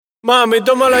Mami,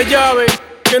 toma la llave,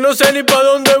 que no sé ni pa'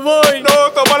 dónde voy.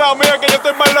 No, toma la mía, que yo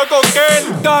estoy más loco que él.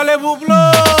 Dale,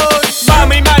 Bubloy.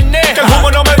 Mami, maneja, que el humo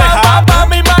no me deja.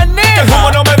 Mami, maneja, que el humo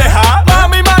no me deja.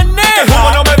 Mami, maneja, que el humo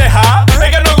no me deja. Es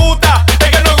que no gusta, es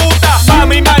que no gusta.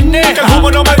 Mami, maneja, que el humo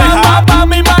no me deja.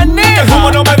 Mami, maneja, que el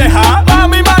humo no me deja.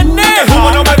 Mami, maneja, que el humo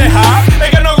no me deja.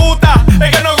 Es que no gusta, es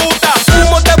que no gusta.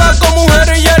 Humo te va con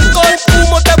mujeres y alcohol.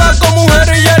 Humo te va con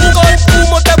mujeres y alcohol.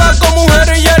 Humo te va con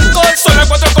mujeres y alcohol. Son las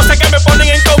cuatro cosas que me ponen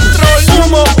en control.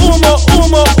 Humo, humo,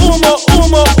 humo, humo, humo,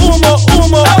 humo,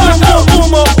 humo,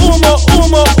 humo, humo,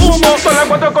 humo, humo. Son las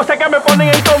cuatro cosas que me ponen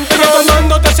en control. Estoy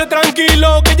tomándote ese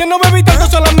tranquilo, que yo no bebí tanto,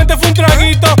 solamente fue un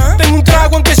traguito. Tengo un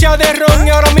trago aunque sea de ron, y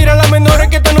ahora mira las menores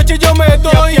que esta noche yo me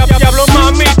doy. Diablo,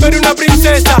 mami, tú eres una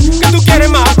princesa. ¿Qué tú quieres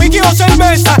más, whisky o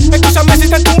cerveza? Escúchame si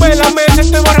te tumbé la mesa,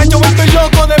 estoy borracho, estoy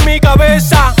loco de mi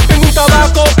cabeza. Tengo un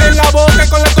tabaco en la boca,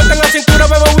 con la corta en la cintura,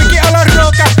 bebo whisky a la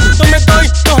roca. Donde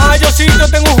estoy, no hallocito,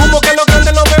 tengo un humo que lo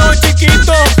grande lo veo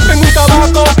chiquito. Tengo un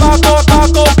tabaco, paco,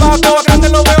 grande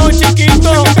lo veo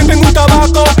chiquito. Tengo un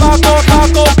tabaco, paco,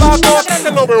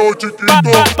 grande lo veo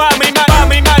chiquito. Mami,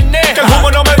 maneja, que el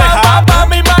humo no me deja.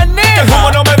 Mami, maneja, que el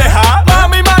humo no me deja.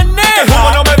 Mami, maneja, que el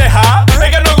humo no me deja. Es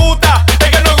que no gusta, es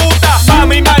que no gusta.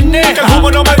 Mami, maneja, que el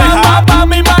humo no me deja.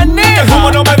 Mami, maneja, que el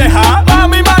humo no me deja.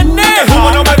 Mami, maneja, que el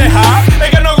humo no me deja. Es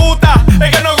que no gusta,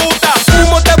 es que no gusta.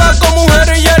 Humo te va con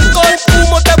mujeres y alcohol.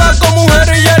 Humo te va con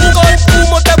mujeres y alcohol.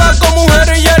 Humo te va con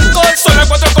mujeres y alcohol. Son las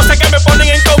cuatro cosas que me ponen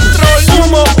en control.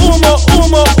 Humo, humo,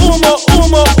 humo, humo,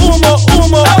 humo, humo, humo,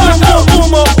 humo,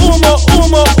 humo,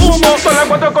 humo, humo. Son las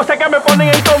cuatro cosas que me ponen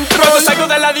en control. Cuando salgo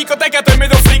de la discoteca estoy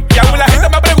medio freak. Y aún la gente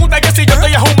me pregunta que si yo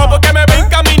estoy a humo, porque me ven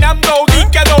caminando y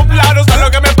que doblado. No sé lo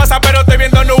que me pasa, pero estoy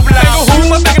viendo nublado. Tengo un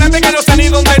humo tan grande que no sé ni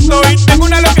dónde estoy. Tengo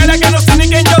una loquera que no sé ni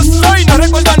quién yo soy. No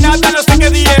recuerdo nada, no sé qué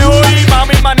día es hoy.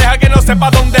 Mami, maneja que no sé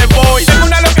pa' dónde voy. Tengo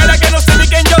una loquera que no sé ni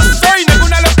quién yo soy. Tengo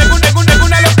una loquera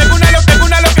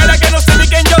que no sé ni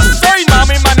quién yo soy.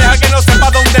 Mami, maneja que no sé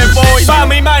pa' dónde voy.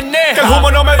 Mami, maneja, que el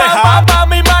humo no me deja.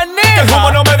 Mami, maneja, que el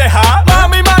humo no me deja.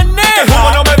 Mami, maneja, que el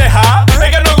humo no me deja. Es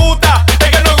que no gusta, es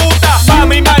que no gusta.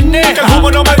 Mami, maneja, que el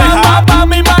humo no me deja.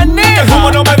 Mami, maneja, que el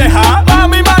humo no me deja.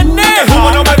 Mami, maneja, que el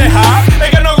humo no me deja. Es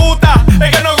que no gusta,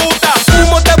 es que no gusta.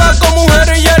 Humo te va con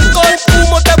mujeres y alcohol.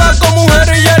 Humo te va con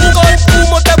mujeres y alcohol.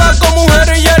 Humo te va con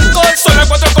mujeres y alcohol. Son las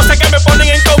cuatro cosas que me ponen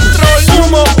en control.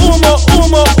 Humo, humo,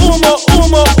 humo, humo, humo,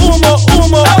 humo, humo,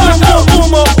 humo,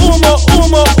 humo,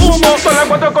 humo, humo. Son las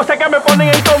cuatro cosas que me ponen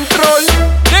en control.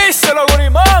 Díselo,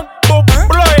 Guryman.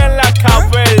 Bubloy La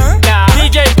Caverna.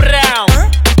 DJ Brown.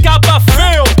 Capa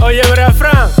Feo. Oye,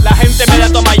 Fran, La gente media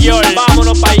mayor.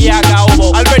 Vámonos pa' allá,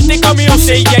 Gaubo. Albertico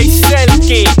Music. DJ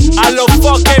Selkie. A los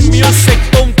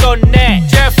fuckingmusic.net.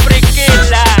 Jeffrey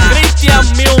Killa. Christian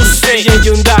Music. DJ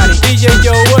Yundari, DJ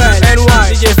Joel, NY,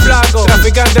 DJ Flaco,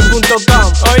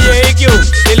 traficante.com. Oye, IQ,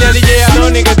 dile a DJ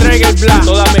Adoni que traiga el plan.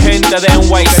 Toda mi gente de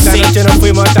NYC. Esta noche nos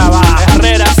fuimos hasta abajo.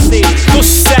 Herrera, sí. Tú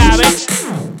sabes.